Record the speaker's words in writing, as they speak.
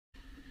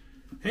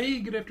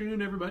Hey, good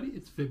afternoon, everybody.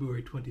 It's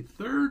February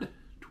 23rd,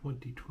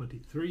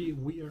 2023.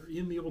 We are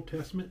in the Old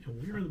Testament, and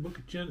we are in the book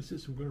of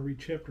Genesis. We're going to read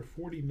chapter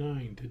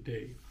 49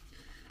 today.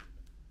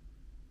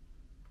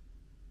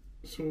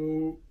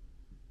 So,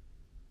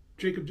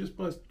 Jacob just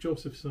blessed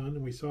Joseph's son,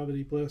 and we saw that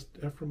he blessed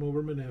Ephraim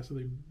over Manasseh.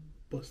 He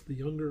blessed the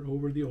younger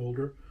over the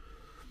older.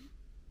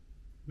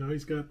 Now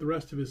he's got the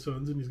rest of his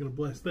sons, and he's going to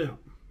bless them.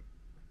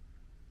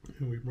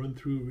 And we run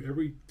through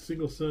every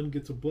single son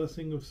gets a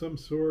blessing of some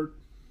sort.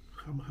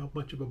 How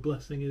much of a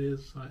blessing it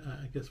is,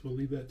 I guess we'll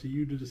leave that to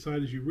you to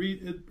decide as you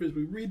read it. As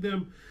we read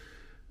them,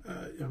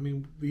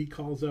 he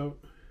calls out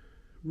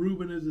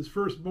Reuben as his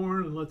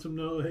firstborn and lets him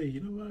know, hey, you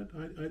know what?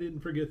 I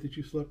didn't forget that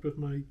you slept with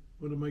one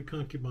of my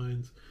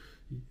concubines,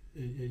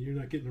 and you're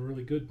not getting a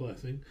really good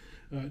blessing.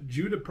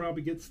 Judah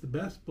probably gets the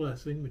best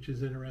blessing, which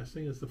is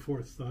interesting, as the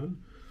fourth son.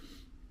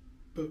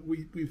 But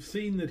we've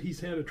seen that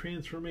he's had a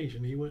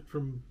transformation. He went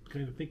from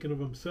kind of thinking of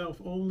himself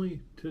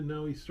only to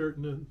now he's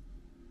starting to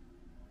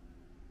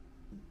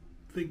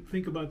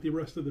think about the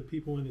rest of the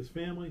people in his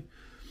family.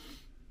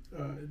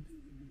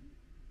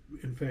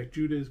 In fact,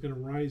 Judah is going to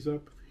rise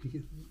up.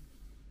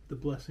 The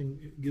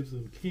blessing gives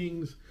them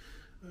kings.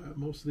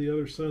 Most of the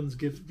other sons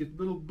get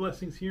little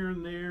blessings here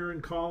and there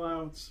and call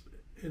outs.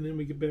 And then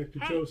we get back to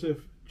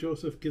Joseph.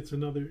 Joseph gets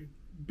another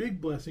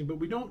big blessing, but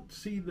we don't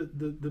see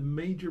the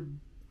major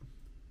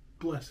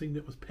blessing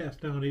that was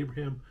passed down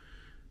Abraham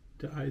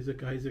to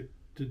Isaac, Isaac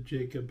to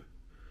Jacob.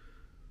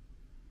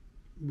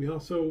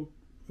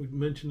 We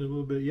mentioned a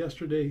little bit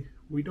yesterday,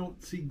 we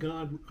don't see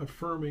God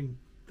affirming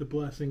the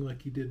blessing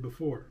like he did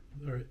before.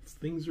 All right,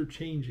 things are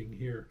changing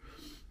here.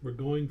 We're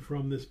going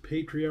from this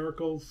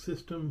patriarchal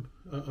system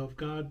of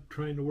God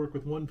trying to work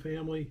with one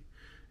family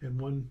and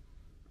one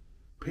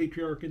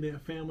patriarch in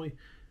that family.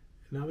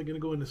 Now they're going to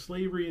go into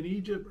slavery in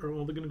Egypt, or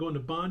they're going to go into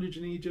bondage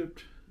in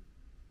Egypt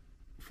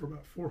for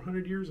about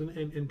 400 years,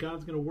 and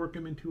God's going to work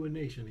them into a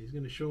nation. He's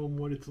going to show them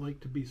what it's like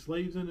to be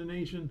slaves in a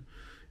nation.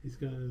 He's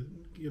going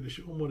to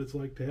show them what it's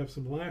like to have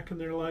some lack in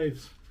their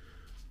lives,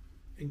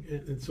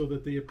 and so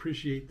that they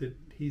appreciate that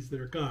he's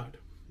their God.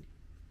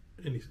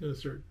 And he's going to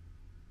start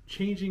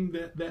changing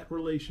that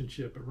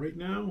relationship. But right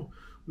now,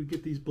 we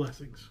get these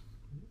blessings.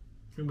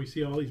 And we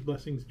see all these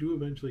blessings do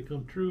eventually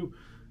come true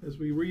as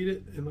we read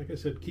it. And like I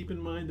said, keep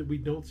in mind that we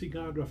don't see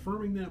God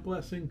affirming that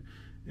blessing,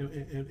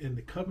 and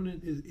the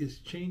covenant is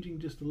changing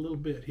just a little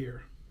bit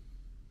here.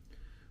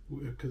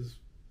 Because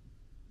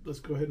let's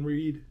go ahead and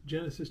read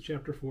Genesis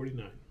chapter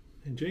 49.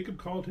 And Jacob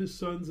called his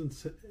sons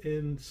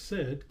and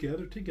said,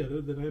 gather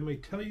together, that I may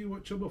tell you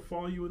what shall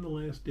befall you in the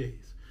last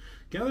days.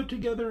 Gather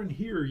together and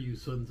hear, you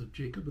sons of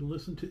Jacob, and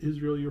listen to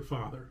Israel your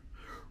father.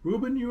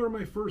 Reuben, you are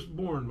my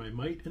firstborn, my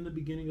might and the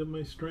beginning of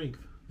my strength,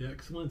 the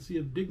excellency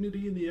of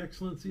dignity and the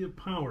excellency of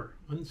power.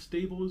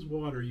 Unstable as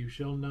water, you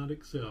shall not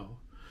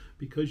excel.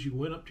 Because you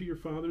went up to your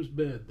father's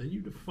bed, then you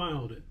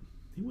defiled it.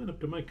 He went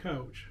up to my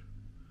couch.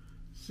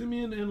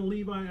 Simeon and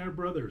Levi are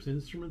brothers.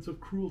 Instruments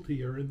of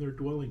cruelty are in their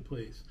dwelling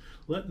place.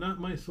 Let not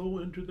my soul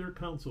enter their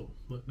council.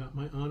 Let not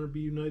my honor be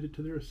united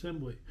to their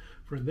assembly.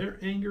 For in their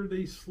anger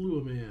they slew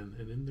a man,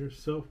 and in their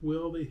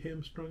self-will they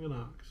hamstrung an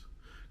ox.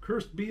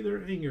 Cursed be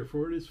their anger,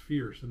 for it is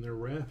fierce, and their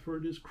wrath, for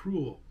it is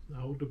cruel.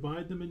 I will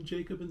divide them in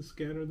Jacob and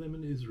scatter them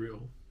in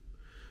Israel.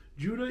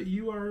 Judah,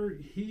 you are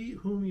he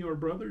whom your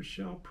brothers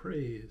shall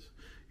praise.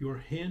 Your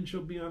hand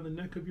shall be on the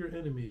neck of your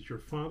enemies. Your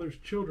father's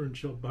children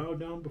shall bow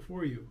down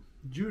before you.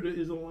 Judah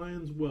is a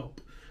lion's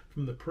whelp.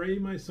 From the prey,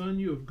 my son,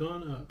 you have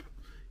gone up.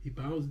 He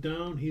bows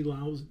down, he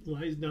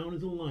lies down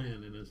as a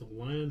lion, and as a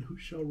lion who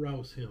shall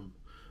rouse him.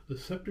 The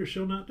scepter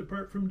shall not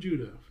depart from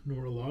Judah,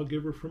 nor a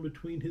lawgiver from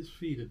between his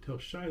feet, until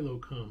Shiloh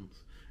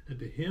comes, and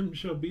to him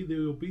shall be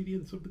the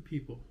obedience of the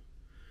people.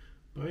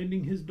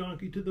 Binding his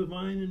donkey to the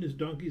vine, and his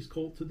donkey's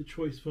colt to the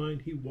choice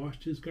vine, he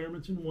washed his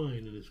garments in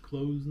wine, and his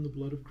clothes in the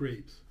blood of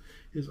grapes.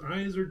 His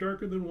eyes are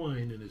darker than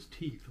wine, and his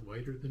teeth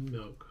whiter than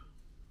milk.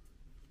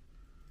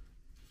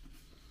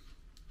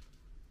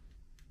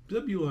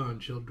 Zebulun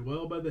shall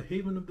dwell by the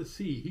haven of the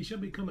sea. He shall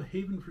become a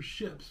haven for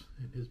ships,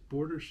 and his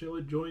borders shall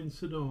adjoin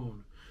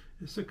Sidon.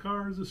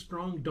 Issachar is a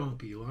strong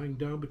donkey, lying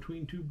down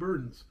between two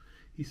burdens.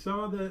 He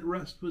saw that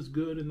rest was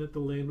good, and that the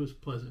land was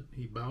pleasant.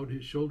 He bowed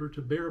his shoulder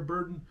to bear a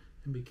burden,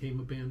 and became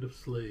a band of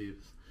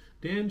slaves.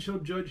 Dan shall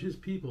judge his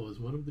people as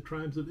one of the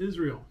tribes of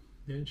Israel.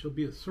 Dan shall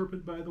be a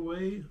serpent by the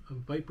way, a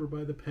viper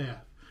by the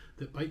path,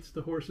 that bites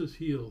the horse's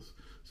heels,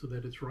 so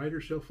that its rider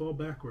shall fall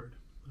backward.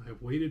 I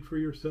have waited for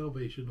your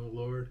salvation, O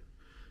Lord.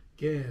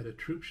 Gad, a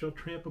troop shall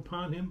tramp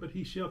upon him, but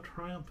he shall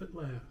triumph at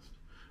last.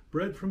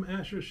 Bread from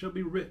Asher shall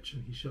be rich,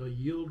 and he shall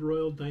yield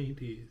royal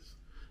dainties.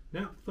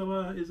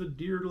 Naphtali is a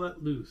deer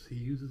let loose. He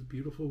uses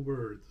beautiful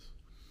words.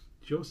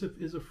 Joseph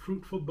is a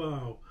fruitful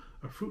bough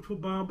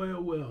by a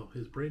well.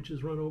 His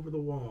branches run over the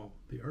wall.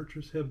 The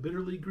archers have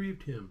bitterly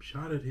grieved him,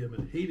 shot at him,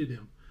 and hated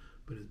him.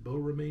 But his bow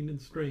remained in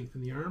strength,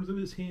 and the arms of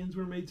his hands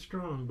were made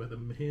strong by the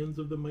hands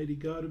of the mighty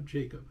God of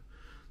Jacob.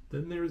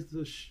 Then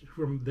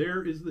from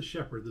there is the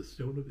shepherd, the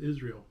stone of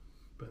Israel.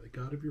 by the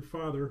God of your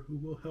father who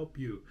will help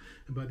you,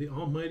 and by the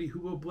Almighty who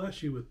will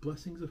bless you with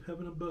blessings of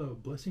heaven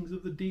above, blessings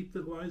of the deep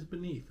that lies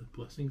beneath, and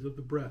blessings of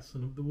the breasts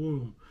and of the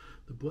womb.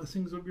 The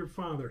blessings of your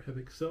father have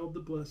excelled the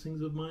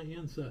blessings of my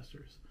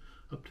ancestors,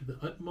 up to the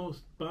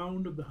utmost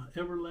bound of the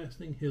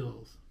everlasting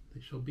hills.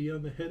 They shall be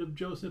on the head of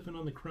Joseph, and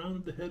on the crown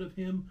of the head of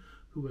him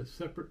who is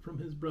separate from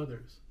his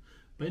brothers.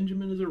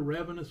 Benjamin is a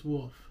ravenous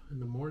wolf. In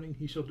the morning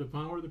he shall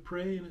devour the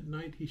prey, and at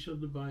night he shall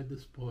divide the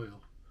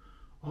spoil.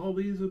 All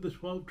these are the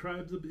 12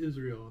 tribes of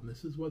Israel, and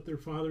this is what their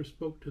father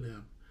spoke to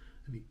them.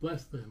 And he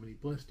blessed them, and he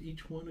blessed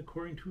each one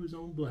according to his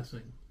own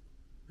blessing.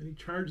 Then he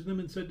charged them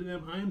and said to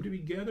them, I am to be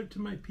gathered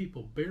to my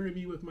people. Bury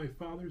me with my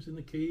fathers in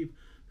the cave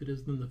that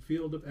is in the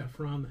field of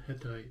Ephron the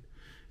Hittite,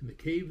 in the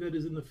cave that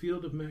is in the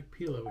field of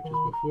Machpelah, which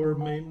is before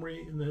Mamre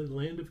in the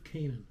land of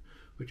Canaan,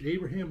 which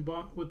Abraham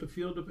bought with the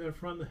field of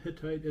Ephron the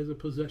Hittite as a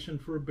possession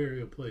for a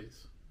burial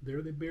place.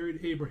 There they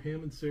buried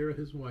Abraham and Sarah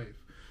his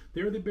wife.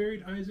 There they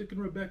buried Isaac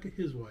and Rebekah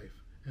his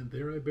wife. And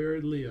there I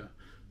buried Leah.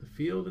 The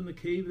field and the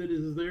cave that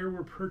is there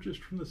were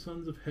purchased from the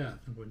sons of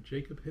Heth. And when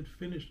Jacob had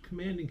finished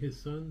commanding his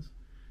sons,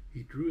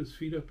 he drew his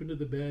feet up into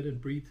the bed and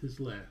breathed his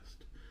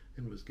last,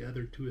 and was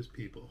gathered to his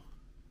people.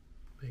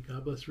 May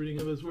God bless the reading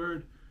of his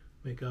word.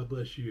 May God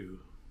bless you.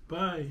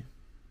 Bye.